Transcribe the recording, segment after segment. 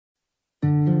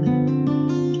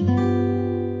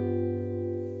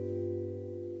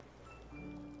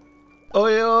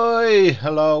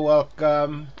everybody, hello,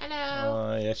 welcome.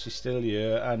 Hello. Oh yes, she's still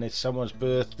here, and it's someone's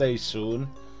birthday soon,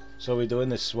 so we're doing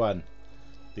this one,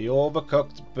 the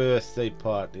Overcooked birthday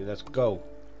party. Let's go.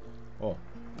 Oh,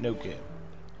 no game.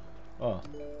 Oh,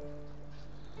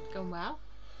 Going well?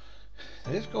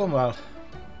 it is going well.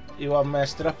 You haven't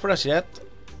messed it up for us yet.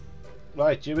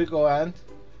 Right, here we go, and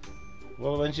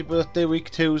well, when's your birthday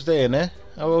week? Tuesday, innit?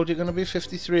 How old are you gonna be?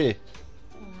 53.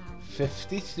 Wow.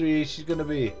 53 she's gonna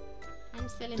be. I'm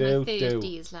still in my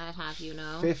 30s, let have you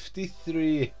know.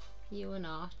 53. You are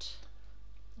not.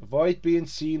 Avoid being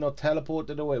seen or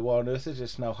teleported away. What on earth is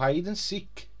this now? Hide and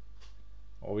seek.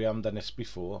 Oh, we haven't done this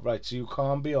before. Right, so you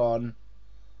can't be on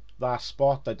that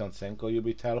spot, I don't think, or you'll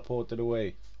be teleported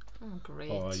away. Oh,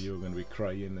 great. Oh, you're going to be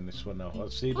crying in this one now. I'll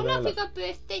see Oh, the look, we got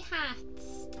birthday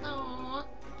hats. Aww.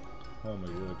 Oh my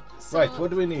word. So right, what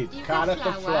do we need? Carrot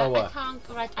or flour? I can't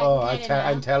go right. Oh,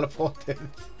 I'm teleported.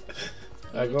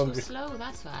 You're too slow,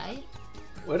 that's why.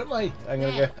 Where am I? I'm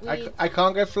gonna get. I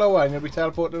can't get flour. I'm gonna be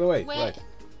teleported away. Where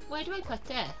do I put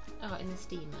it? Oh, in the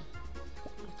steamer.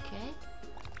 Okay.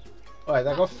 Alright,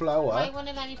 I got flour. Why won't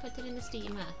it let me put it in the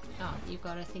steamer? Oh, you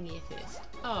got a thing here first.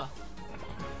 Oh.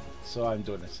 So I'm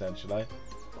doing it essentially.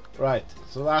 Right,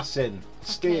 so that's in.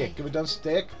 Steak. Okay. Have we done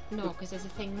steak? No, because there's a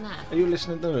thing there. Are you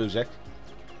listening to the music?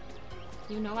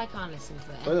 You know I can't listen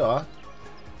to it. Oh, you are.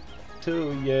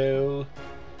 To you.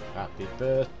 Happy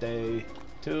birthday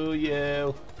to you.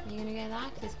 Are you gonna get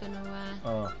that? It's gonna.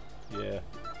 Oh, yeah.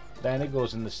 Then it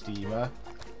goes in the steamer,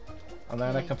 and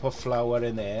then I can put flour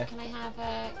in there. Can I have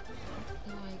a?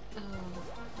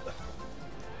 Oh.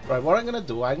 Right, what I'm gonna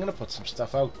do? I'm gonna put some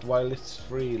stuff out while it's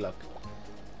free. Look.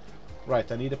 Right,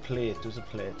 I need a plate. There's a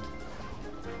plate.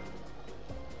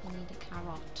 I need a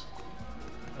carrot.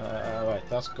 Right,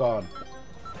 that's gone.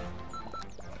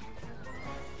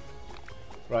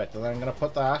 Right, and then I'm going to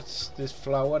put this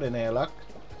flour in here, look,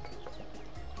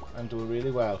 and do it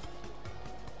really well.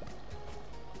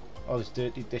 Oh, there's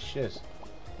dirty dishes.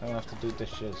 I'm going to have to do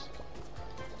dishes.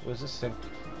 Where's the sink?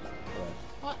 Right.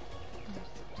 What?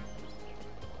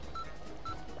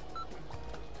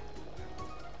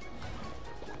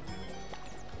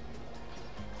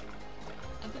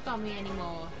 Have you got me any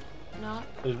more? No?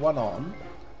 There's one on.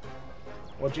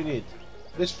 What do you need?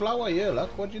 There's flour here,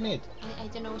 look. What do you need? I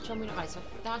don't know which one we don't. Right, so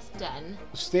that's done.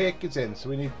 The steak is in, so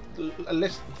we need a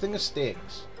thing of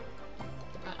steaks.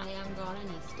 I haven't got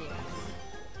any steaks.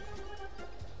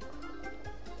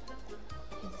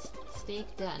 Is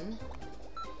steak done?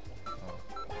 Oh.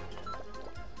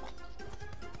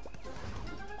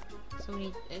 So we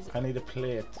need. I need a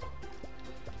plate.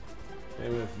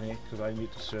 Bear with me, because I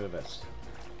need to serve this.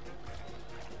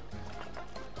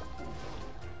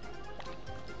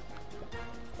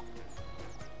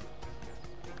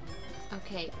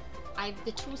 Okay,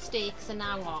 the two steaks are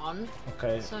now on.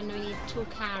 Okay. So we need 2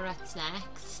 carrots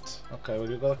next. Okay, well,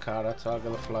 you got the carrots, I'll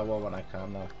get the flour when I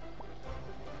can now.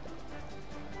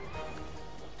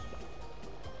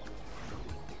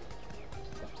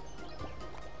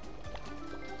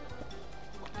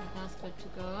 Okay, that's good to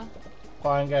go.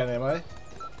 Fine, getting him, eh?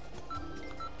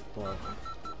 Right,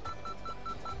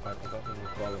 I forgot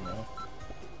the bottom now.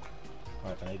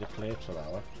 Right, I need a plate for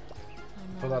that one.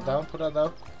 Put that down, put that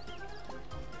down.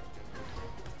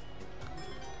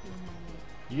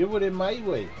 You were in my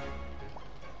way.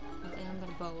 But I haven't got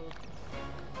a bowl.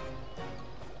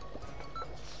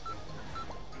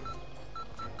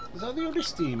 Is that the only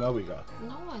steamer we got?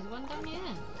 No, there's one down here.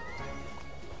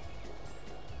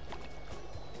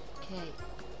 Okay.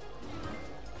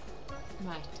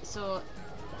 Right, so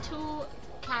 2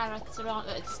 carrots are on.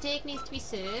 Steak needs to be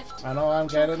served. I know, I'm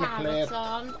getting the 2 plate. carrots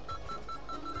on.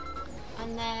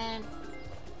 And then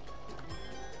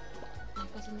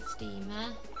that goes in the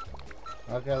steamer.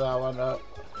 I'll get that one up.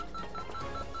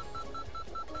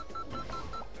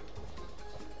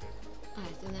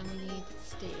 Alright, and then we need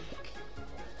steak.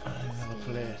 Another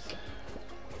plate.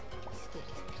 Steak.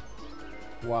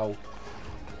 Wow.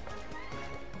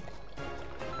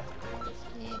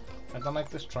 Steak. I don't like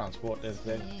this transporting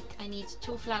thing. Steak. I need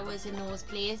 2 flowers in those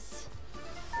places.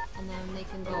 And then they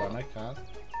can go. Oh, and I can't.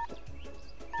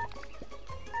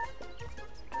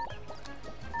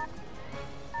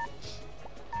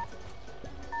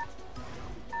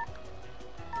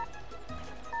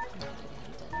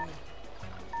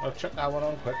 I'll check that one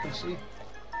on quick and see.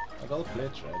 I got the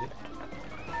plates ready.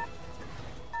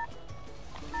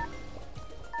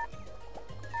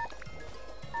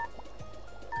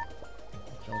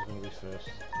 Which one's going to be first?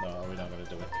 No, we're not going to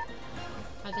do it.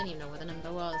 I don't even know what the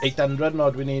number was. 800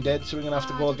 odd we needed, so we're going to have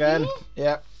to go again.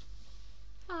 Yeah.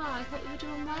 Oh, I thought you were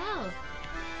doing well.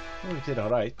 Well, we did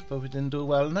alright, but we didn't do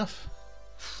well enough.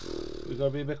 We've got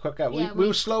to be a bit quicker. Yeah,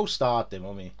 we'll slow start them,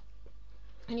 won't we?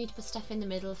 I need to put stuff in the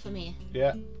middle for me.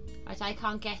 Yeah. Right, I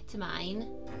can't get to mine.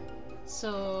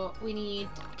 So we need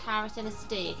carrot and a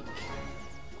steak.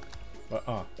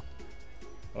 Well,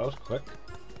 that was quick.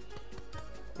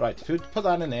 Right, if you put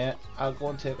that in there, I'll go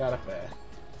and take that up there.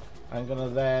 I'm gonna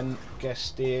then get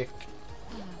steak.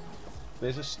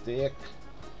 There's a steak.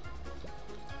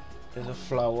 There's a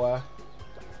flour.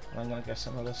 And I'm gonna get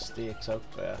some other steaks out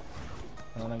there.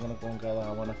 And then I'm gonna go and get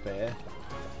that one up there.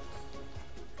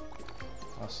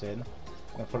 That's in. I'm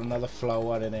gonna put another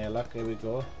flour in here, look, here we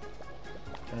go.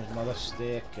 And there's another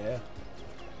steak here.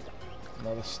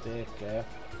 Another steak here.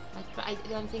 But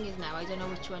the only thing is now, I don't know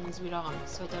which ones we're on,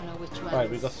 so I don't know which ones. Right,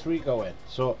 we've got 3 going.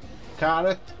 So,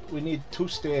 carrot, we need 2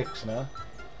 steaks now.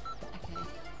 Okay.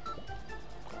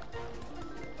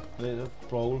 There's a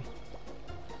bowl.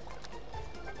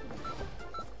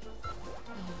 Oh,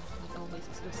 my bowl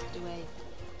is whisked away.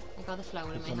 I got the flour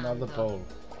There's in my another hand, bowl.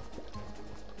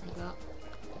 I got.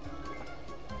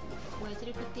 Where did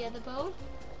I put the other bowl?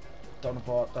 Down the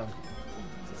bottom.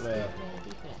 Is the Where? steak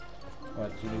ready for it?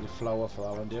 Right, you need a flour for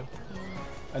that one, do you? Yeah.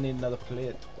 I need another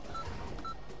plate.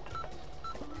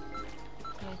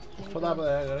 Right, there we Put go. that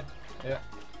there, got it? Yeah.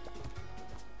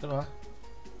 Come on.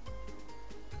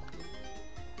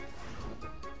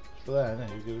 Put that in there,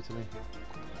 you give it to me.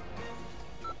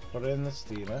 Put it in the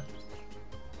steamer.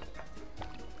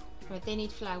 Right, they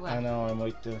need flour. I know, I'm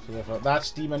waiting for the flour. That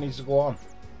steamer needs to go on.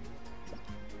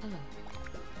 Oh.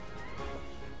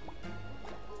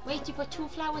 Wait, you put 2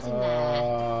 flours in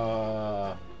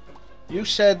there. You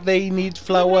said they need Yeah,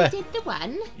 flour. I did the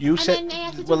one. You and said, then I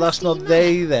had to do well, the that's not steamer.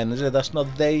 they then, is it? That's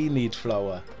not they need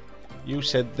flour. You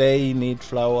said they need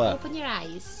flour. Open your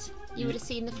eyes. You would have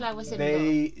seen the flour symbol.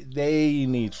 They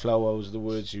need flour was the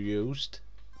words you used.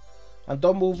 And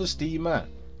don't move the steamer.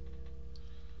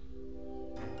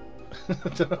 I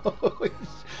don't know.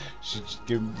 She just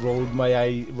rolled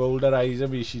her eyes at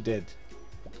me. She did.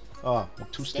 Oh,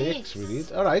 2 steaks we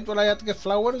need. All right, well I had to get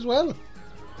flour as well.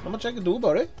 Not much I can do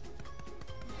about it.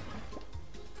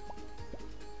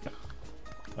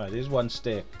 Right, here's 1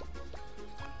 steak.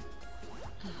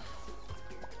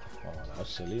 Oh, that was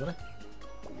silly, wasn't it?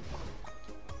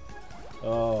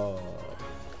 Oh.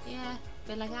 Yeah, a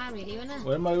bit like that really, isn't it?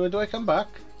 Where do I come back?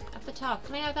 At the top.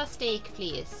 Can I have that steak,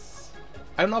 please?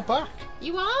 I'm not back.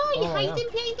 You are! You're Oh, I am. hiding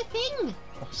behind the thing!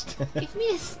 Give me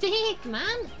a steak,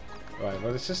 man! Right,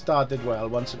 well this has started well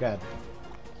once again.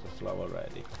 The flour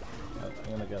ready. Right,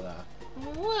 I'm gonna get that.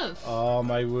 Woof! Oh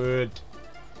my word.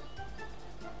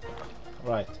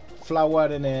 Right,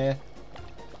 flour in here.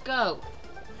 Go!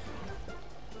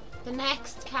 The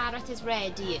next carrot is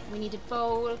ready. We need a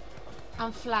bowl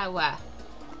and flour.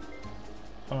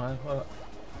 Alright, well.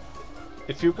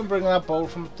 If you can bring that bowl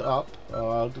from the top,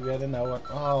 I'll get it now.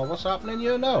 Oh, what's happening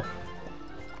here now?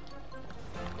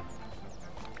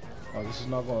 Oh, this is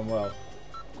not going well.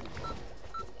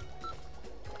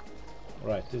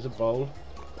 Right, there's a bowl.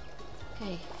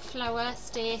 Okay, flour,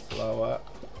 steak. Flour,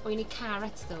 Oh, you need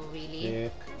carrots though, really.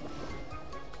 steak,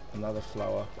 another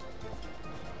flour.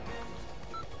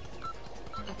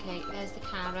 Okay, there's the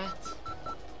carrot.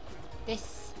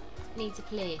 This needs a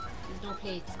plate. There's no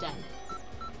plates done.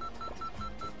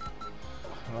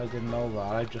 I didn't know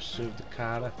that, I just served the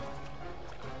carrot.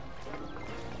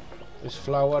 There's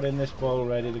flour in this bowl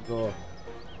ready to go.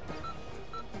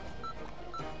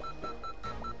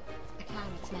 The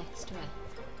carrot's next to it,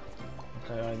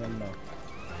 Okay, I didn't know.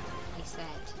 I said.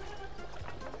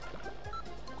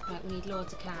 Right, we need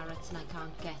loads of carrots and I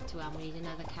can't get to them. We need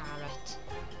another carrot.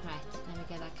 Right, let me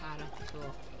get that carrot to go.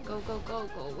 Go, go, go,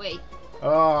 go away.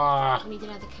 Ah! We need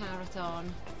another carrot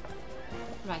on.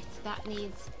 Right, that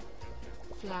needs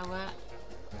flour.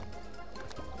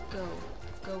 Go.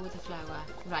 Go with the flour.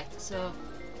 Right, so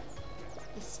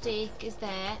the steak is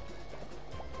there.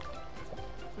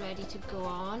 Ready to go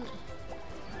on.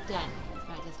 Done.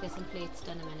 Right, let's get some plates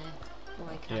done a minute. Oh,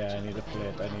 I can't. Yeah, I need a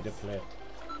plate, I need a plate.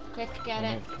 Quick, get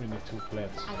it. We need 2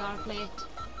 plates. I got a plate.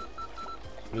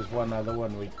 There's one other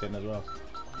one weeked in as well.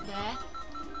 There.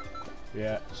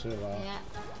 Yeah, so that. Yeah.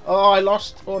 Oh, I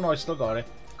lost. Oh no, I still got it.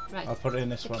 Right. I'll put it in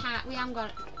this The one. we haven't got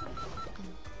it.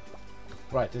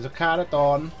 Right, there's a carrot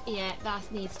on. Yeah,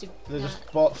 that needs to. There's a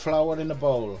flour in the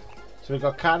bowl. So we've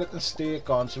got carrot and steak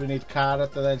on, so we need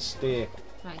carrot and then steak.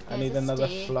 Right, I need there's a another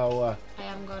steak. flour. I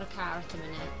haven't got a carrot a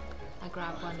minute. I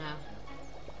grab one now.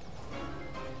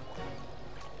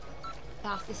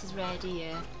 This is ready,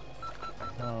 yeah.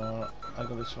 I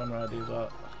got this one ready as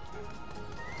well.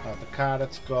 Right, the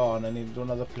carrot's gone. I need to do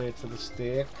another plate for the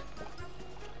steak.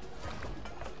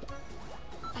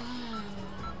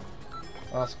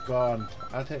 That's gone.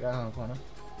 I'll take that. Go on.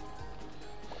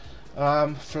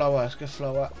 Flour. Let's get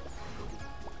flour.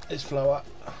 It's flour.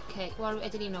 Okay, well, I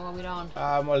didn't even know what we're on.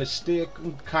 Well, it's steak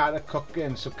and carrot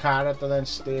cooking, so carrot and then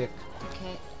steak.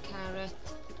 Okay, carrot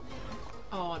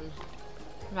on.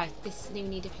 Right, this you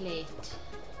need a plate.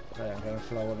 Okay, I'm getting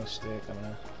flour and steak.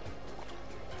 I'm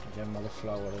getting another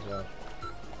flour as well.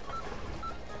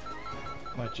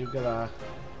 Right, you get that.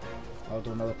 I'll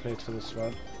do another plate for this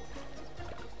one.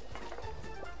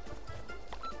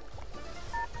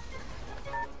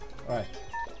 Right.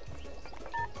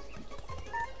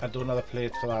 I'll do another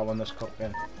plate for that one that's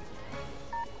cooking.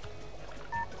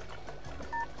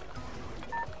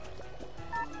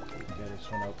 Get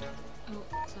this one out. Oh,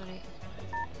 sorry.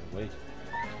 Wait.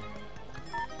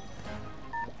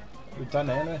 We've done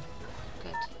it anyway.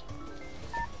 Good.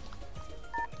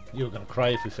 You were going to cry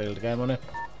if we failed again, weren't you?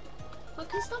 Well,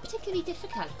 because it's not particularly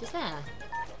difficult, is there?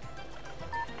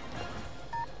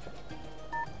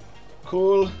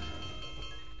 Cool. Yay!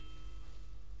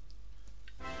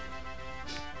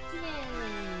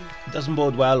 It doesn't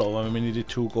bode well though. I mean, we needed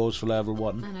 2 goals for level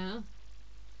 1. I know.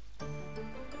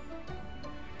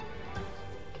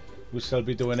 We'll still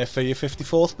be doing it for your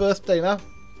 54th birthday now. Wow.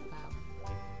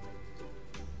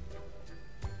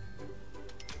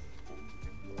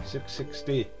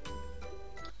 660.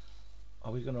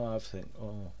 Are we going to have thing?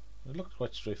 Oh, it looks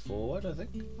quite straightforward, I think.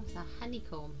 What's that?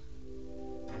 Honeycomb.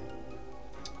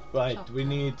 Right, Chocolate. we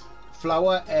need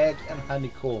flour, egg, and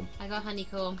honeycomb. I got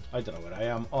honeycomb. I don't know where I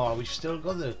am. Oh, we've still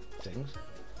got the things.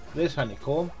 There's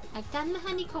honeycomb. I've done the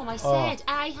honeycomb. I Oh. said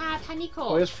I have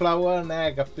honeycomb. Where's flour and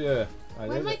egg up there?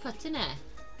 Where am I putting it?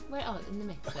 Where? Oh, in the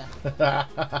mixer.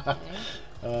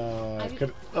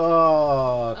 Okay.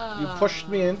 You pushed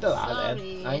me into that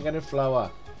sorry. then. I'm getting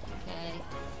flour. Okay.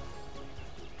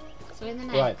 So in the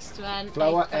Right. next one,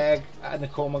 Flour, I put, egg,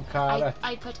 honeycomb and carrot.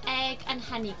 I put egg and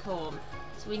honeycomb.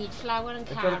 So we need flour and I've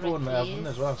got carrot, to go in the oven please.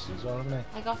 as well, so as well, haven't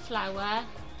I? I got flour.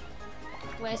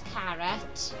 Where's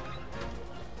carrot?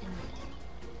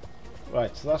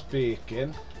 Right, so that's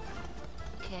bacon.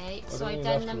 Okay, What so do we I've need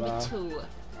done after number that? 2.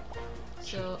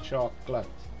 So, Chocolate.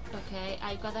 okay,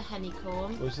 I've got the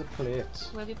honeycomb. Where's the plate?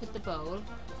 Where have we put the bowl?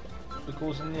 It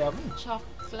goes in the oven.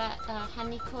 Chocolate,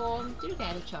 honeycomb. Did you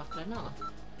get a chocolate? No.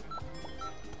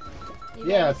 You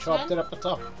Yeah, I get this chopped one? it up the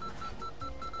top.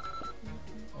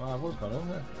 Oh, I was going on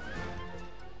there.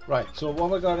 Right, so what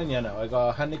we got in here now? I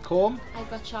got honeycomb. I've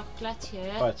got chocolate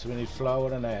here. Right, so we need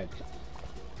flour and egg.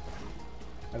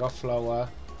 I got flour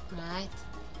Right.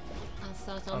 I'll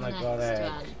start on and the I got next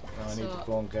egg. one. Now I need to So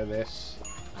go and get this.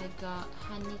 I got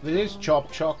honeycomb. There is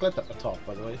chopped chocolate at the top,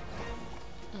 by the way.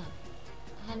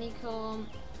 Honeycomb.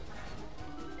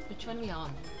 Which one are we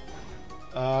on?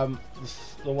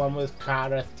 The one with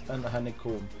carrot and the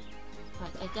honeycomb. Right,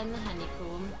 I've done the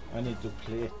honeycomb. I need to do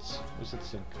plates. Where's the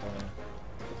sink down here?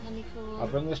 Honeycomb. I'll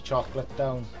bring this chocolate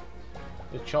down.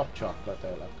 The chopped chocolate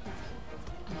there, look.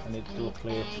 Right, I need to do a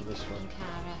plate for egg this one. and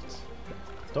carrot.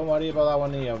 Don't worry about that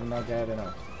one in the oven, I'll get it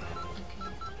out. Okay.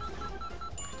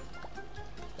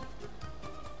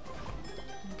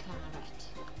 And carrot.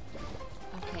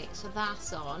 Okay, so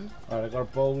that's on. Alright, I got a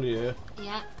bowl here.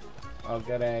 Yeah. I'll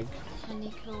get egg.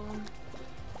 Honeycomb.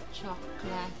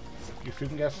 Chocolate. If you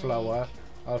can get flour,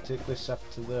 I'll take this up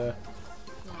to the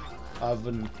Flour.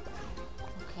 oven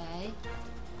Okay.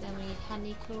 Then we need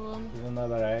honeycomb. with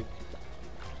another egg.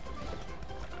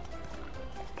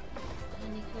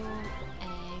 Honeycomb.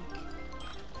 Egg.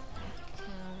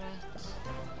 Carrot.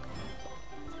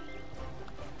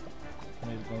 I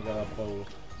need to go and get a bowl.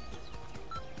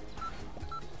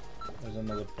 There's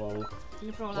another bowl.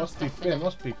 You brought What's that beep stuff bin? in it.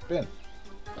 What's beep bin?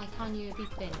 I can't hear a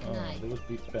beep bin, can I? There was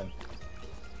beep bin.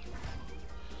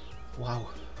 Wow.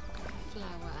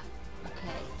 Flour.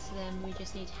 Okay, so then we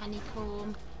just need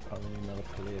honeycomb. I need another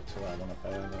plate for that one.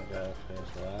 I'm gonna get a place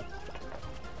for that.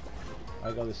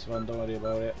 I got this one, don't worry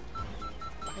about it.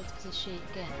 It's because it's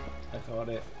shaking. I got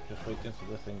it. Just waiting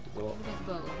for the thing to go. We got the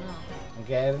bowl, no. I'm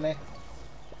getting it.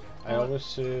 I All- always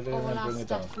serve it All and then our bring it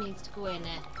down. stuff needs to go in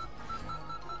it.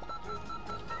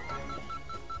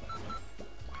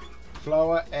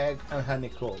 Flour, egg and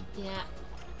honeycomb. Yeah.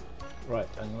 Right,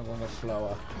 I'm gonna go on the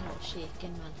flour. Oh, it's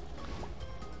shaking, man.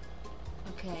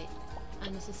 Okay,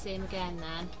 and it's the same again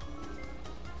then.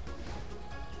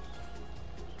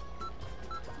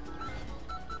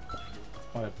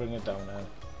 Alright, bring it down now.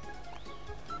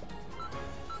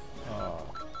 Oh.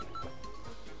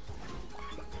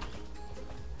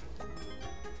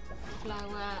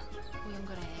 Flour. We haven't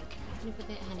got egg. Can you put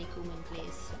the honeycomb in,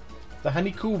 please? The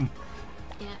honeycomb.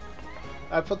 Yeah.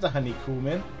 I put the honeycomb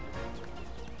in.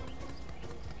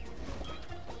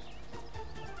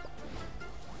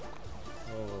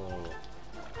 Oh.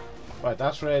 Right,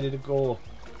 that's ready to go.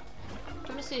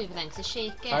 server then? To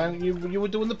shake it? And you were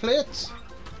doing the plates. Oh.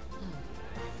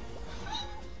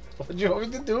 What do you want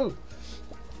me to do?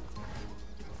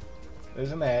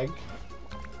 There's an egg.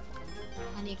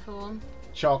 Honeycomb.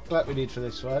 Chocolate we need for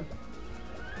this one.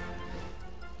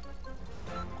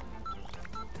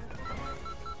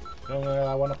 No,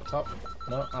 I want up the top.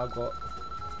 No, I'll go.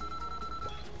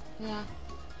 Yeah.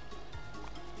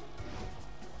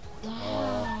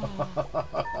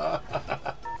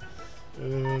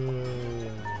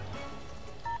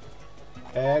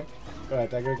 Egg.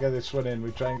 Right, I'm gonna get this one in.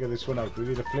 We try and get this one out. We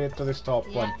need a plate for this top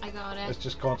one. Yeah, I got it. Let's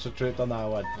just concentrate on that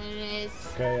one. There it is.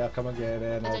 Okay, I'll come and get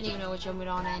it. I don't even know which one we're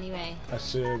on anyway. I'm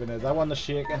serving it. That one that's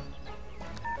shaking.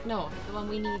 No, the one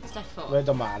we need stuff for. Well, it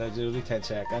don't matter. It's only 10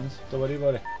 seconds. Don't worry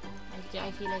about it.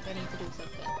 I feel like I need to do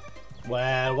something.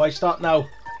 Well, why start now?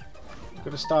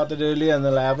 Could have started earlier in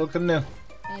the level, couldn't you?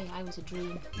 Hey, I was a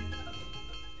dream.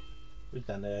 We've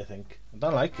done it, I think. I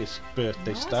don't like this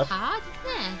birthday stuff. It's hard,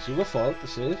 isn't it? It's your fault,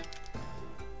 this is.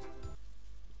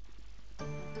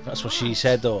 That's what she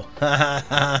said, though.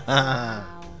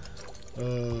 Wow. uh,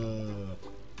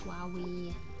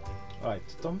 Wowee. right,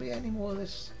 don't be any more of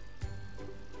this.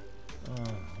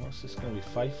 What's this going to be?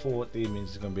 540 means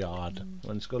it's going to be hard.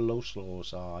 When it's got low slow,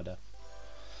 it's harder.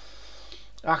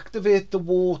 Activate the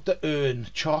water urn,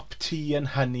 chop tea and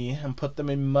honey and put them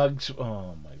in mugs.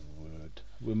 Oh my word.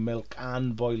 With milk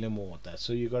and boiling water.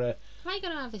 So you gotta. Am I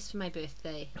going to have this for my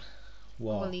birthday?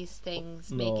 What? All these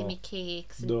things, No. making me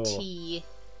cakes and No. tea.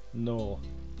 No.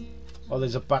 Oh,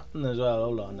 there's a button as well.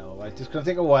 Hold on now. Right, it's going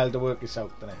to take a while to work this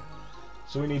out, doesn't it?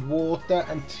 So we need water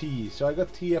and tea. So I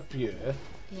got tea up here.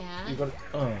 Yeah. You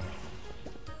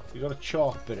got to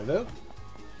chop it, have you?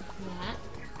 Yeah.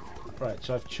 Right,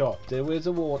 so I've chopped it. Where's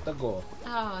the water go?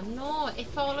 Oh no, it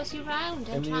follows you round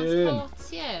and In the urn.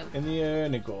 transports you. In the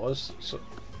urn it goes. So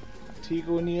tea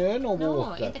go in the urn or No,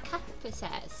 water? in the cup it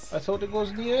says. I thought it goes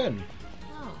in the urn.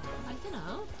 Oh, I don't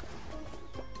know.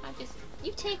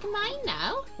 You've taken mine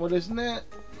now. Well, isn't it?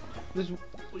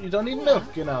 You don't need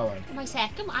milk in our one. My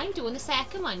second, I'm doing the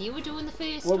second one. You were doing the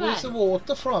first Well, one. where's the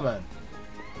water from then?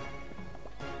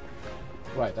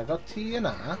 Right, I got tea in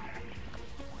that.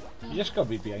 You just got to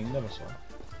be behind them or so.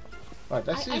 Right,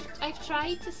 let's see. I've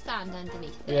tried to stand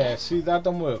underneath it. Yeah, see, that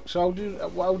don't work. So how do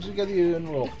you get the urn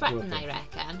rope? The button, I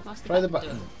reckon. What's the Try the button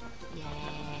button. doing?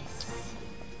 Yes.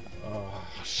 Oh,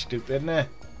 stupid, isn't it?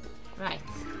 Right.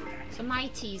 So my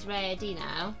tea's ready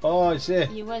now. Oh, is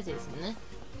it? Yours isn't it?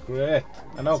 Great.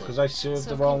 I know, because I served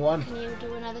the wrong one. Can you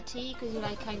do another tea? Because you're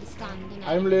like kind of standing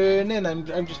I'm learning.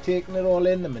 I'm just taking it all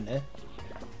in a minute.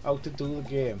 How to do the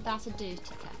game. That's a dirty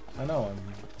cup. I know, I'm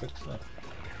fixing it.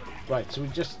 Right, so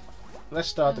let's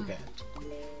start again.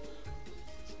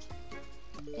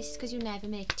 This is because you never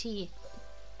make tea.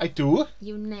 I do.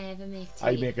 You never make tea.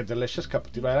 I make a delicious cup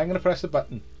of tea. Right, I'm going to press the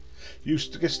button. You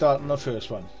used to get started on the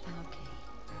first one. Okay.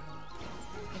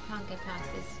 I can't get past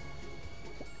this.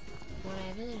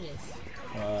 Whatever it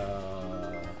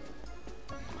is.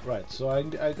 Right, so I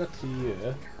got tea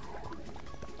here.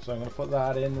 So I'm going to put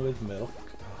that in with milk.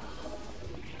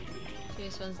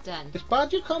 First one's done. It's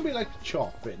bad you can't be like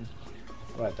chopping.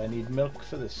 Right, I need milk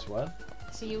for this one.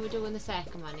 So you were doing the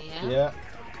second one, yeah? Yeah.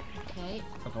 Okay.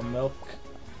 I've got milk.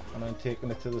 And I'm taking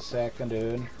it to the second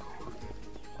urn.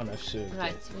 And I've served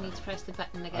Right, it. so we need to press the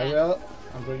button again. I will.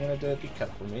 I'm bringing a dirty cup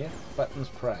with me. Button's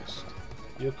pressed.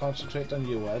 You concentrate on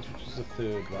yours, which is the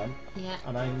third one. Yeah.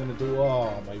 And I'm going to do,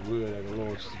 oh my word, I got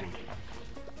loads to do.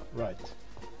 Right.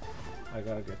 I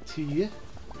got to get tea.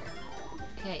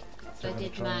 Okay, so I'm I gonna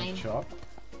did try and mine. chop.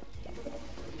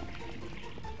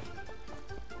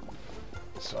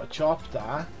 So I chopped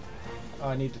that.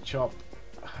 I need to chop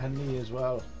honey as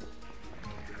well.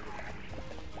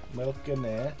 Milk in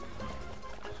there.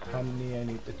 Honey I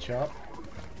need to chop.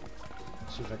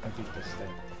 Let's see if I can beat this thing.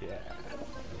 Yeah.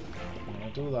 I'm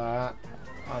going to do that.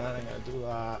 And then I'm going to do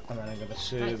that. And then I'm going to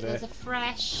serve Right, it. there's a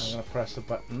fresh. I'm going to press the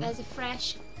button. There's a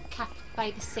fresh cup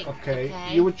by the sink.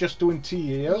 Okay. You were just doing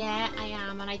tea, yeah? Yeah, I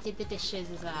am, and I did the dishes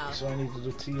as well. So I need to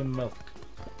do tea and milk.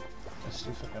 Let's see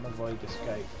if I can avoid this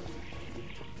guy.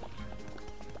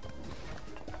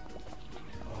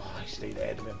 Oh, I stayed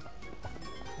ahead of him.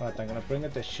 Right, I'm going to bring the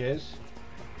dishes.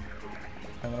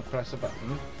 I'm going to press a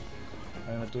button.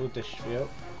 I'm going to do a dish for you.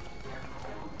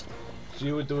 So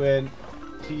you were doing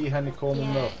tea, honeycomb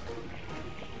and milk.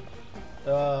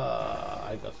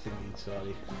 I got thinking,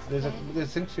 sorry. There's a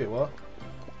thing for you, what?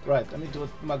 Right, let me do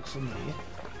a mug for me.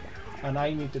 And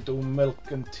I need to do milk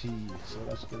and tea, so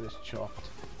let's get this chopped.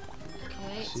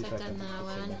 Okay, so I've done that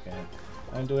one.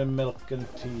 I'm doing milk and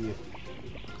tea.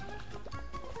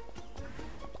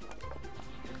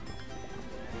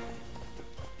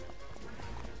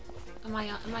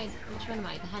 which one am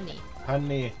I? The honey?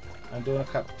 Honey, I'm doing a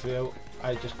cup for you.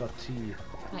 I just got tea.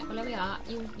 Right, well there we are.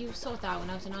 You sort that one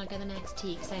out and I'll get the next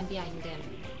tea because I'm behind him.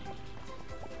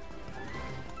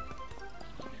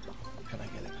 Can I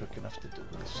get it quick enough to do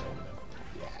this? So,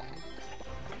 yeah.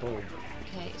 Boom.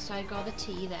 Okay, so I got the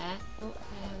tea there. Oh,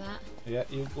 I have that. Yeah,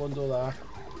 you go and do that.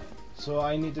 So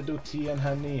I need to do tea and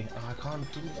honey. Oh, I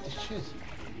can't do the dishes.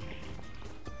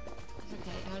 It's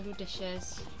okay, I'll do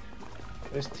dishes.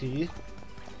 There's tea.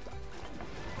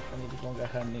 I need to go and get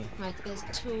honey. Right, there's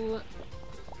 2.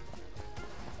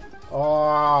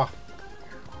 Oh,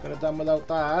 could have done without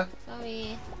that.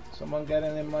 Sorry. Someone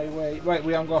getting in my way. Right,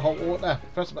 we haven't got hot water.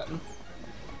 Press the button.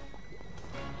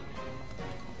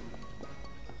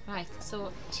 Right,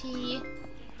 so tea.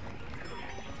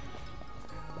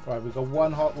 Right, we've got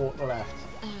 1 hot water left.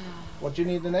 What do you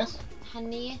need in this?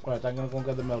 Honey. Right, I'm going to go and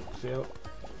get the milk for you.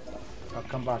 I'll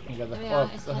come back and get the, There we are,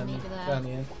 it's the honey honey. over there. The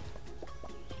honey in.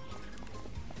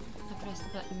 I press the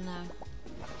button now.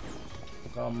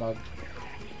 I've got a mug.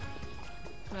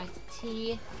 Right,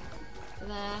 tea.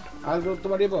 There. I'll go,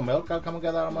 don't worry about milk. I'll come and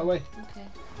get that on my way. Okay.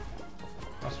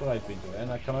 That's what I've been doing.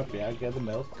 I come up here, I get the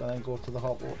milk, and then go to the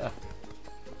hot water.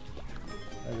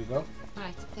 There we go.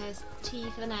 Right, there's tea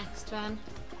for the next one.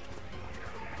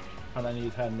 And I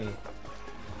need honey.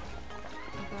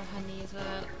 I've got honey as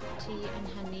well. Tea and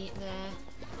honey there.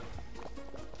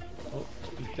 Oh,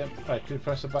 speak them. Right, can you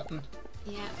press the button?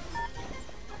 Yeah.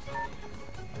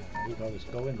 There we go, it's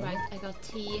going. Right, I got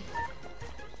tea.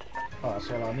 Oh, that's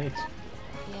all I need.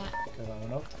 Yeah. Get that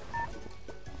one out.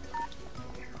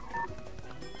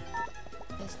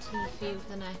 There's tea for you for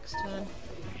the next one.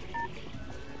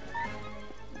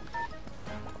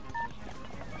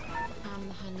 And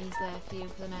the honey's there for you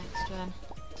for the next one.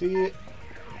 Tea,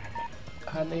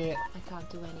 honey, I can't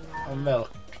do any more. and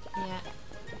milk. Yeah.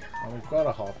 And we've got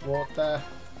a hot water.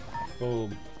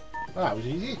 Boom. Oh, that was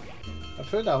easy. I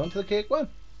put that one to the cake one.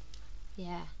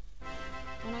 Yeah.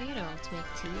 Well, now you know how to make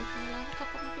tea. I'll have a cup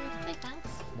of your birthday, thanks.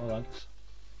 No thanks.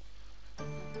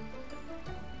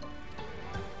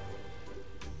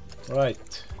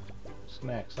 Right. What's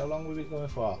next? How long will we be going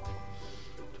for?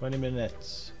 20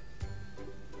 minutes.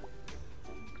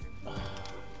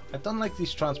 I don't like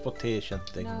these transportation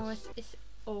things. No, it's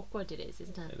awkward, it is,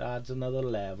 isn't it? It adds another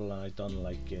level and I don't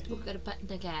like it. We've got a button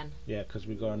again. Yeah, because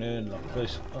we got an urn lock.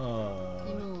 First, It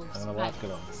moves. I'm gonna Right. whack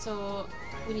it on. So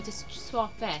we need to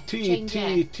swap it. Tea. You Change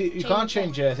can't it.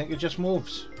 change it. I think it just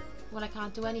moves. Well, I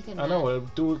can't do anything. I know.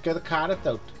 Get the carrot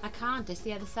out. I can't. It's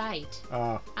the other side.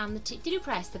 Ah, And the tea. Did you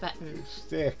press the button?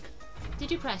 stick.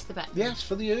 Did you press the button? Yes,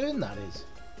 for the urn that is.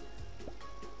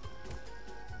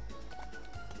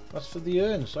 That's for the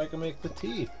urn, so I can make the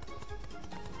tea.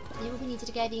 Yeah, but we needed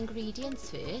to get the ingredients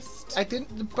first. I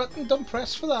didn't. The button don't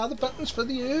press for that. The button's for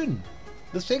the urn.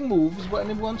 The thing moves when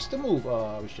it wants to move.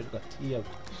 Oh, we should have got tea out.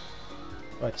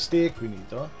 Right, steak we need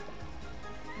though.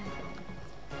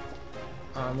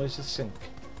 And where's the sink?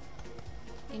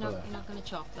 You're not going to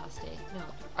chop that steak, no.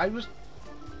 I was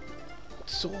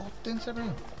sorting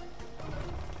something.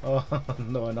 Oh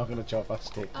no, I'm not going to chop that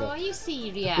steak. Oh, are you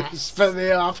serious? Spin the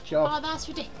half chop. Oh, that's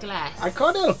ridiculous. I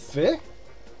can't help it.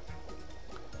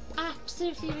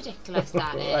 Absolutely ridiculous,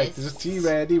 that is. Right, there's a tea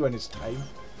ready when it's time.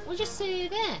 We'll just serve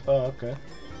it. Oh, okay.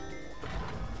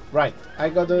 Right, I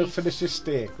got to finish this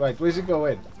steak. Right, where's it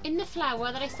going? In the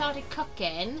flour that I started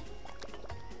cooking,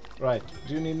 Right,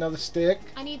 do you need another steak?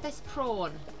 I need this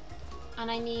prawn.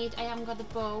 And I haven't got the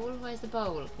bowl. Where's the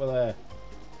bowl? Well, there.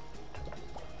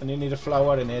 And you need a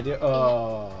flour in here, do you?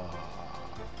 Oh.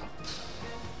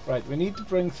 Right, we need to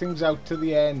bring things out to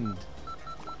the end.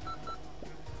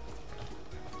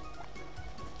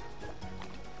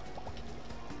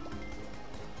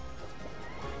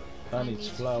 That needs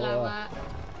flour.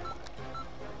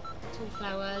 2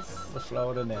 flours. The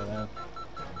flour in there now.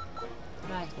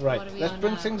 Right, Right, what are we let's on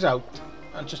bring now? things out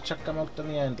and just chuck them out in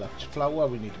the end. Like flour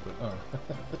we need to bring. Oh.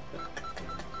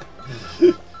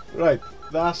 Right,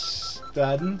 that's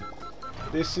done.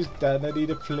 This is done. I need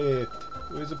a plate.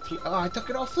 Where's a plate? Oh, I took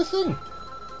it off the thing.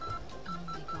 Oh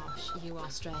my gosh, you are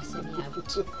stressing me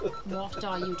out. What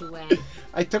are you doing?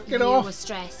 I took it You off. are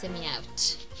stressing me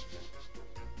out.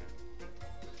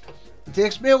 It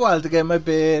takes me a while to get my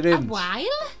bearings. A while?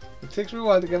 It takes me a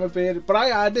while to get my bearings. But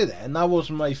I added it, and that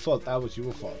wasn't my fault. That was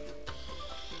your fault.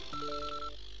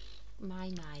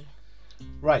 My.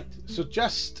 Right, so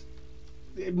just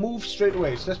it moves straight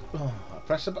away. So let's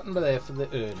press the button there for the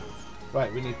urn.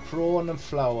 Right, we need prawn and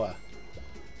flour.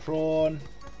 Prawn.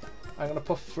 I'm gonna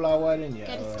put flour in here.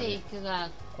 Get a steak as well.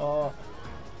 Oh,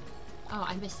 Oh,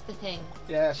 I missed the thing.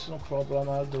 yes, no problem.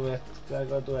 I'll do it. I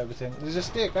gotta do everything. There's a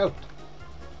steak out.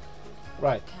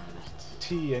 Right, Carrot.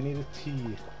 tea. I need a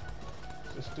tea.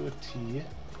 Let's do a tea.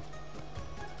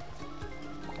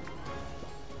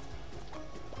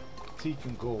 Tea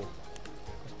can go.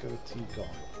 Let's get a tea gone.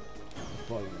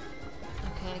 Boil.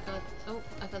 Okay,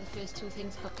 I got the first two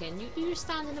things cooking. You just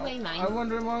stand in the way, mine. I'm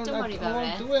wondering what Don't worry about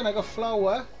I'm doing. I got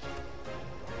flour.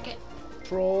 Get.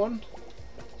 Prawn.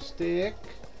 Steak.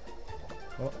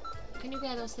 Oh. Can you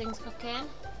get those things cooking?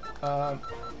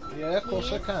 Yeah, of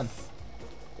course I can.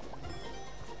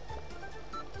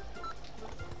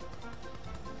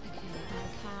 Okay,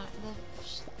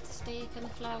 the steak and the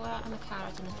flour and the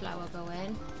carrot and the flour go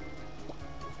in.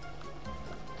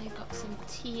 I got some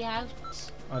tea out.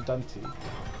 I've done tea.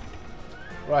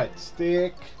 Right,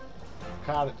 steak,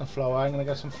 carrot and flour. I'm gonna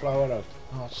get some flour out.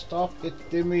 Oh, stop it,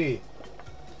 Dimmy.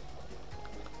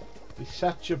 You're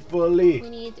such a bully. We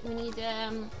need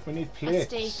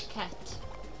plates. a steak cut.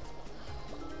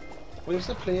 Where's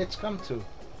the plates come to?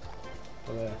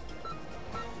 Oh, there.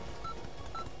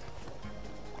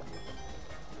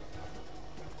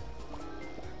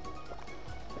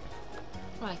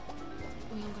 Right,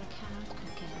 we haven't got a carrot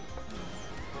cooking.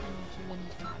 I know we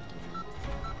need carrot in there.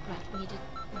 Right, we need a...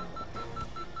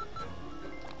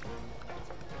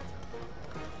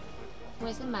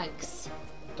 Where's the mugs?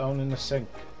 Down in the sink.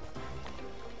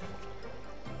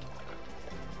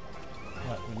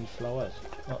 Right, we need flowers.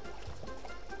 Oh.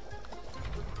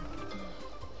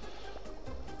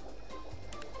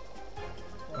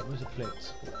 Right, where's the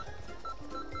plates?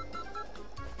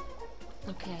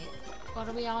 Okay, what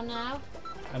are we on now?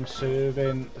 I'm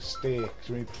serving a steak.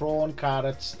 So we need prawn,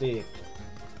 carrot, steak.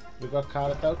 We got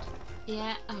carrot out?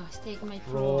 Yeah, oh, steak and my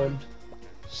Prawn,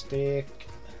 steak.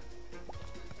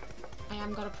 I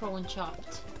haven't got a prawn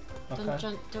chopped.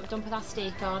 Okay. Don't put that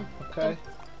steak on. Okay.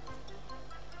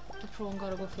 The prawn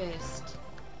gotta go first.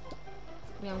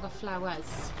 We haven't got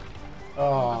flowers.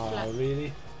 Oh,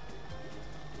 really?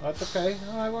 That's okay.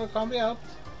 Alright, well, it can't be helped.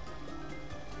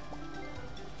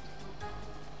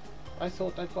 I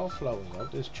thought I got flowers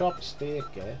out. There's chopped steak,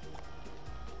 eh?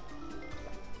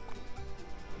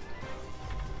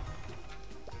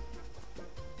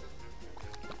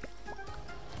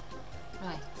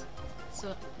 Right.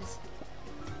 So this.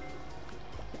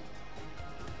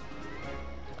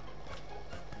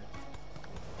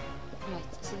 Right.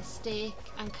 So the steak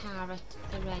and carrot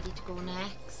are ready to go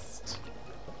next.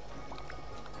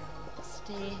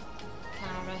 Steak,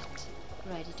 carrot,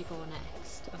 ready to go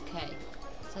next. Okay.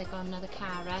 So I got another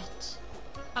carrot.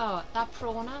 Oh, that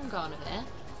prawn I'm gone of it.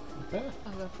 Okay.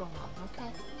 I've got a prawn on.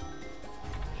 Okay.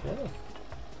 Sure.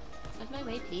 Out my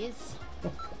way, please.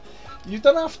 You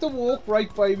don't have to walk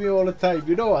right by me all the time.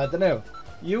 You know, I don't know.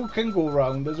 You can go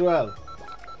round as well.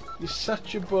 You're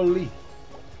such a bully.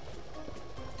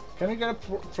 Can I get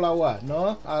a flower?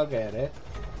 No? I'll get it.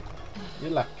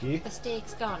 You're lucky. The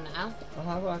steak's gone now.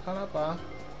 Oh, well, I can't have that.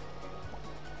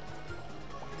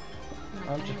 Right,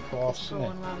 I'm just bossing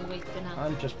it. While we wait for now.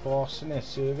 I'm just bossing it,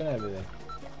 serving everything.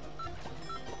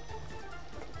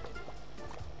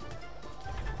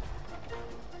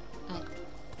 Right.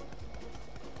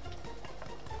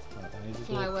 Right, I need to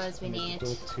Flowers do, we need.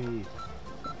 Do tea.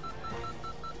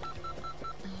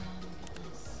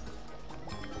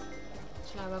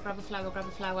 Flower, grab a flower, grab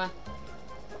a flower.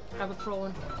 Grab a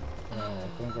prawn. Oh,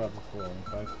 go and grab a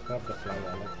prawn. Grab the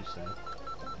flower, like you said.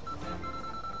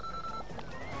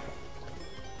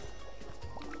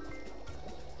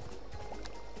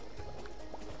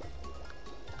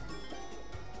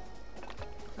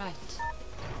 Right.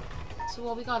 So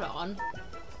what we got on?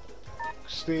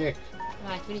 Steak.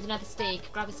 Right, we need another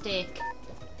steak. Grab a steak.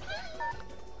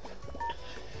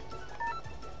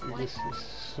 You're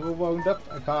so wound up.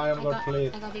 I haven't got a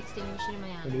plate. I got the extinguisher in my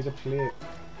hand. We need a plate.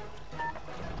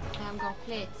 I haven't got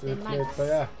plates. There's They're a plate mugs.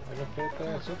 there. I got a plate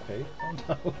there. It's okay. Calm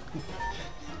down.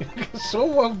 You're so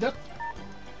wound up.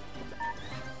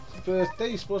 It's your birthday.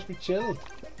 You're supposed to be chilled.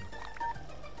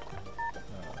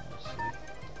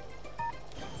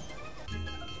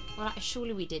 Well,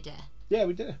 surely we did it. Yeah,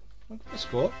 we did it. Let's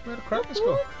go. We had a crack. Let's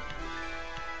go.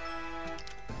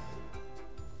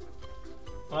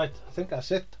 Right, I think that's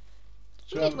it.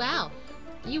 You did well.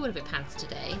 You were a bit pants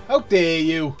today. How dare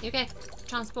you? You get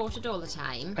transported all the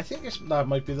time. I think that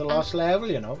might be the last level,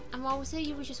 you know. And what was it?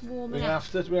 You were just warming We're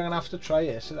up. gonna have to try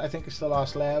it. I think it's the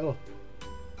last level.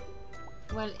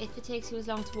 Well, if it takes you as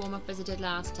long to warm up as it did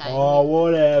last time. Oh,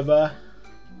 whatever.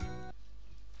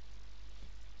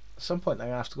 At some point I'm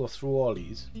gonna have to go through all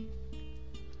these.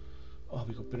 Oh,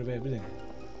 we got a bit of everything.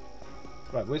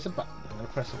 Right, where's the button? I'm gonna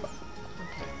press the button.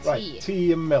 Okay, Right,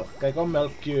 tea and milk. I got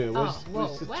milk here. Where's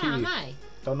the where tea? am I?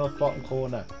 Down the bottom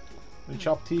corner. Will you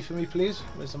chop tea for me, please?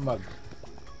 Where's the mug?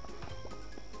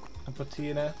 And put tea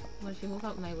in it. Well, if you move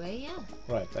out my way, yeah.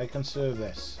 Right, I can serve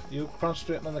this. You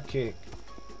concentrate on the cake.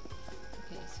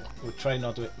 Okay, so... We'll try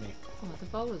not to hit me. Oh, the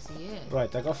bowl's here.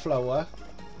 Right, I got flour.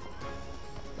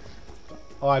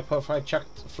 Oh, I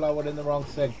chucked flour in the wrong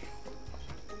thing.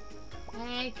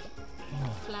 Egg.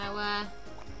 Flour. I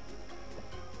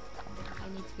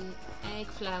need to be... Egg,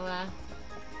 flour.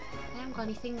 I haven't got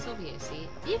any things over here, see?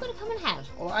 Are you going to come and help?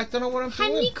 Oh, I don't know what I'm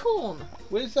doing. Honeycomb!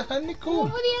 Where's the honeycomb? Over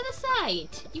the other side.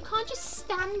 You can't just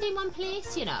stand in one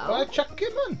place, you know. Well, chuck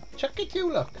it, man. Chuck it,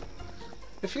 you look.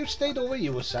 If you stayed over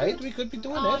your side, we could be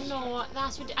doing oh, this. No,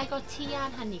 that's what I got tea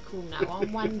and honeycomb now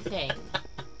on one thing.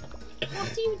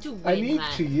 What are you doing, I need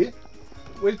man? tea.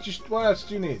 What else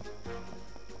do you need?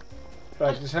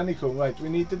 Right, there's honeycomb. Right, we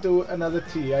need to do another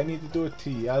tea. I need to do a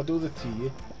tea. I'll do the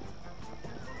tea.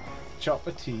 Chop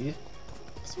a tea.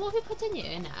 So what have we put in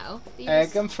here now?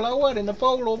 Egg and flour in a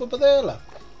bowl over there, look.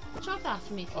 Chop that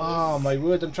for me, please. Oh my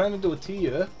word, I'm trying to do a tea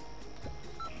here.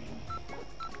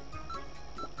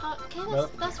 Oh, okay,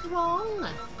 that's wrong.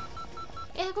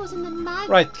 It goes in the mug.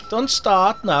 Right, don't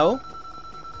start now.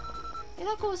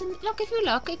 That goes in. Look, if you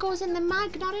look, it goes in the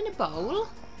mug, not in a bowl.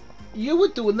 You were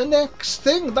doing the next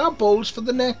thing. That bowl's for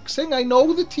the next thing. I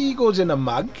know the tea goes in a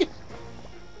mug.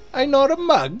 I'm not a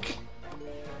mug.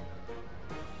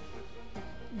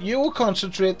 You were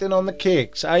concentrating on the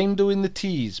cakes. I'm doing the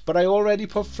teas. But I already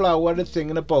put flour and thing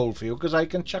in a bowl for you because I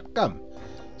can chuck them.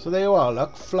 So there you are,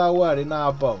 look. Flour in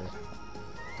our bowl.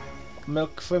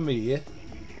 Milk for me.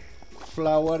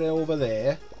 Flour over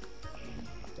there.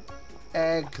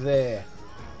 Egg there.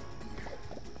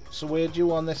 So where do you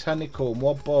want this honeycomb?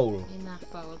 What bowl? In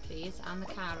that bowl, please. And the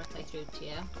carrot I threw to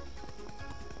you.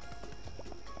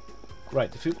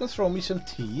 Right, if you can throw me some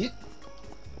tea.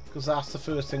 Because that's the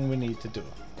first thing we need to do.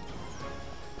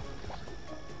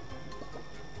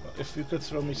 If you could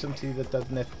throw me some tea that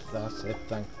doesn't it, that's it,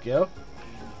 thank you.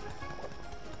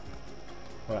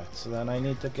 Right, so then I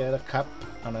need to get a cup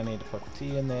and I need to put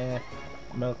tea in there,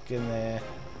 milk in there,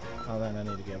 and then I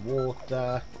need to get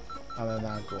water, and then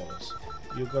that goes.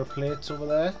 You got plates over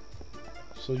there,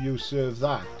 so you serve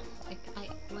that.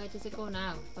 Where does it go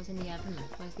now? What's in the oven?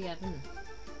 Where's the oven?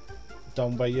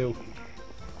 Down by you.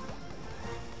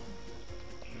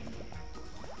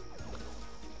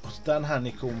 What's done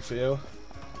honeycomb for you?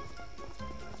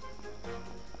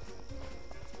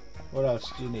 What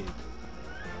else do you need?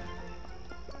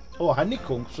 Oh,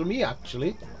 honeycomb for me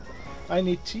actually. I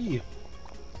need tea.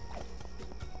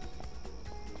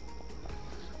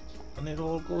 And it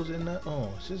all goes in there. Oh,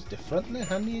 this is different, isn't it?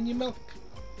 Honey in your milk.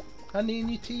 Honey in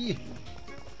your tea.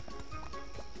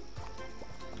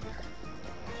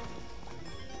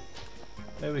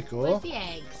 There we go. Where's the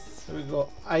eggs? There we go.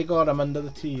 I got them under the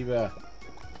tea there.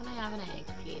 Can I have an egg,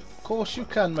 please? Of course you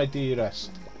can, my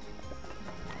dearest.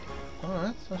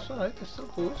 Alright, that's alright. It still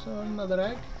goes. Another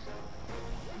egg.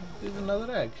 There's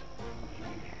another egg.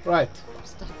 Right. I'm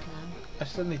stuck now. I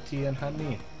still need tea and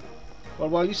honey. Well,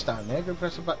 while you stand there, go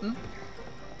press a button.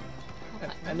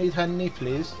 I need honey,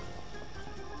 please.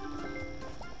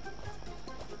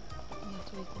 You have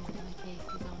to wait until my cake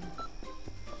is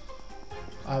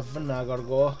on. Oven, I gotta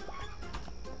go.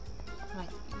 Right,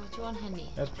 what do you want, honey?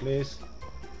 Yes, please.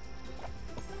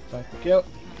 Thank you. Right,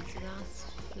 so that's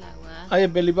flour. Hiya,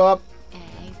 Billy Bob.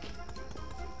 Egg.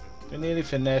 We're nearly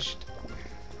finished.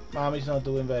 Mommy's not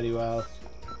doing very well.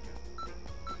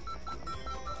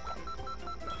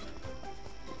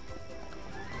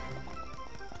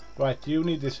 Right, you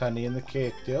need this honey in the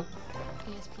cake, do you?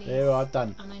 Yes, please. There you are,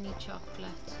 done. And I need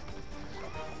chocolate.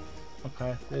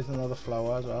 Okay, there's another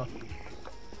flour as well.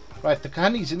 Right, the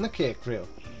honey's in the cake for you.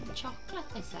 Chocolate,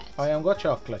 I said. I haven't got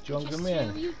chocolate. You want to give me threw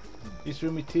any? you. You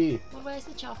threw me tea. Well, where's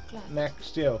the chocolate?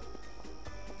 Next, you.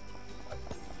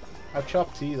 I've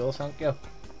chopped tea though, thank you.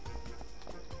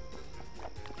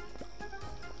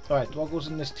 Right, what goes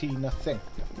in this tea? Nothing.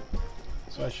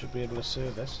 So I should be able to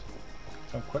serve this.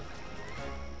 Come quick.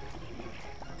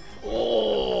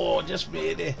 Oh, just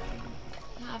made it.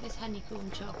 Can I have this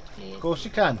honeycomb chopped, please? Of course you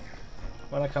can.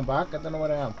 When I come back, I don't know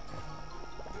where I am.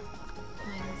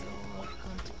 Mine's all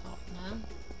gone to pot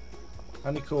now.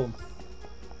 Honeycomb.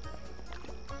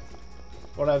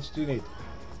 What else do you need?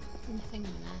 Nothing in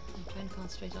there. I'm trying to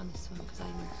concentrate on this one because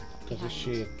I'm Because it's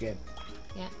behind. shaking.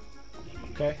 Yeah.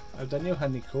 Okay, I've done your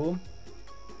honeycomb.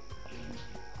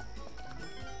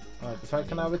 Right, if I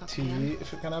can have a tea,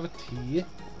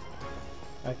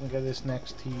 I can get this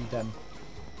next tea done.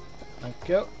 Thank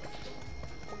you. Right,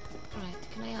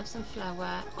 can I have some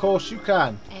flour? Of course you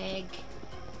can. Egg.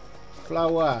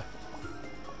 Flour.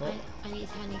 I need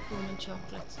honeycomb and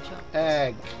chocolate.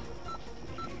 Egg.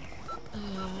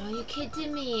 Oh, are you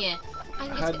kidding me?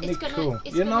 Honeycomb.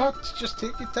 You're not. Just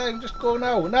take your time. Just go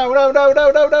now. No.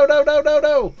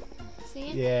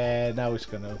 See? Yeah, now it's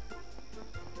gonna.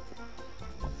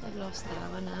 I've lost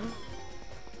that one now.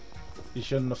 You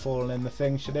shouldn't have fallen in the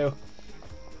thing, should you?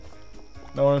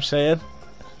 Know what I'm saying?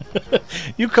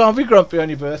 You can't be grumpy on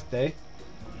your birthday.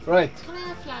 Right. Can I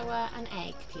have flour and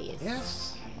egg, please?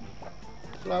 Yes.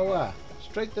 Flour.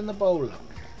 Straight in the bowl.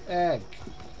 Egg.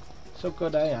 So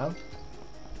good I am.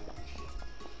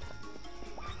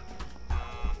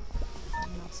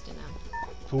 I'm lost it now.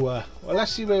 Poor. Well,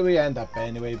 let's see where we end up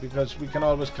anyway, because we can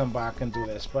always come back and do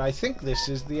this. But I think this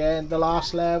is the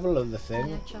last level of the thing.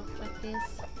 Can I have chocolate,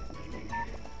 please?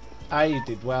 I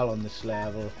did well on this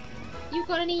level. You've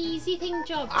got an easy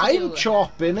job to do. I'm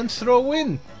chopping and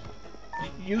throwing.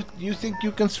 You think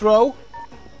you can throw?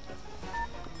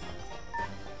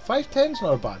 5-10's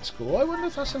not a bad score. I wonder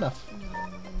if that's enough.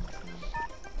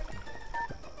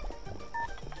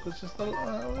 Because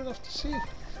we'll have to see.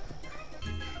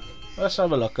 Let's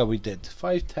have a look how we did.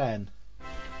 5-10.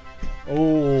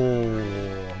 Oh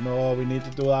no, we need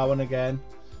to do that one again.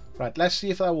 Right, let's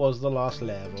see if that was the last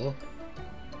level.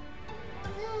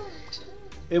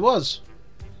 It was.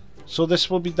 So this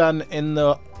will be done in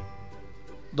the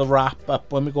wrap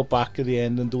up when we go back at the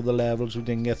end and do the levels we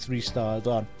didn't get 3 stars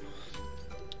on.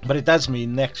 But it does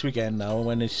mean next weekend now,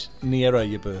 when it's nearer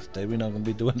your birthday, we're not going to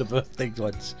be doing the birthday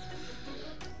ones.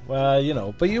 Well, you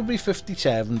know, but you'll be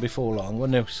 57 before long,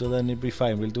 won't you? So then you'll be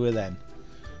fine, we'll do it then.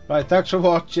 Right, thanks for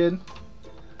watching.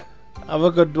 Have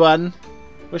a good one.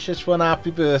 Wish this one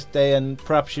happy birthday, and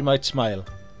perhaps you might smile.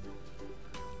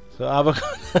 So have a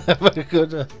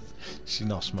good She's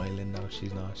not smiling now,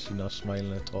 she's not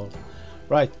smiling at all.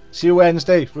 Right, see you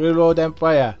Wednesday, Real Road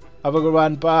Empire. Have a good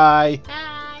one, bye. Bye.